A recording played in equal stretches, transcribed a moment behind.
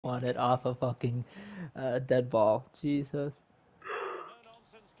Want it off a fucking dead ball. Jesus.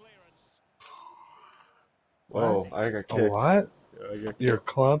 Oh, What? I got A kicked. what? I got Your kicked.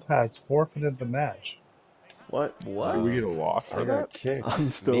 club has forfeited the match. What? Did we What? get a loss I for got that? kicked.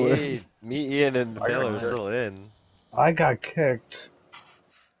 I'm still in. Ian, and I Phil got are kicked. still in. I got kicked.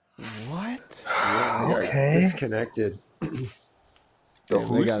 What? Yeah, I got Okay. disconnected. So Damn,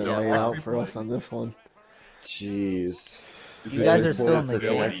 they who's got it Yeah, laid what? out for us on this one. Jeez. is You it It guys was are just still poor in Matt the and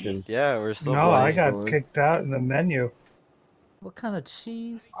game? Cody? connection. Yeah, we're still No, I playing. Still got in. kicked out in the menu. What kind of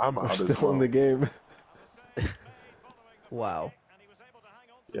cheese? I'm We're out as still in well. the game. Wow.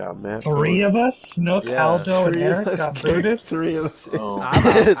 Yeah, Matt Three Cody. of us? Nook, Yeah. Aljo, and Three of Eric us got kicked booted? three of us. Oh I'm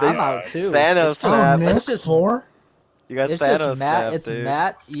my out. They I'm out god. too. Thanos Oh, snapped. Nick, four? You got It's just Thanos Matt. snapped, It's dude.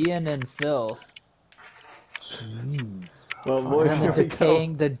 Matt, Ian, and Phil. Jeez. Well, And boys, then here we go.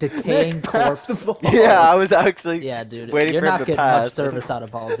 the decaying Nick, pass the corpse. ball. Yeah, I was actually Yeah, dude. waiting You're for him not to getting much pass. service out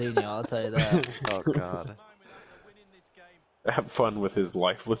of Baldino, I'll tell you that. Oh god. Have fun with his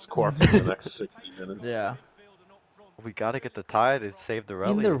lifeless corpse for the next 60 minutes. Yeah. We gotta get the tie to save the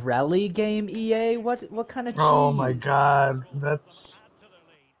In the rally. rally game, EA? What kind of Oh my cheese? god, that's...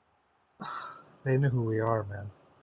 They know who we are, man.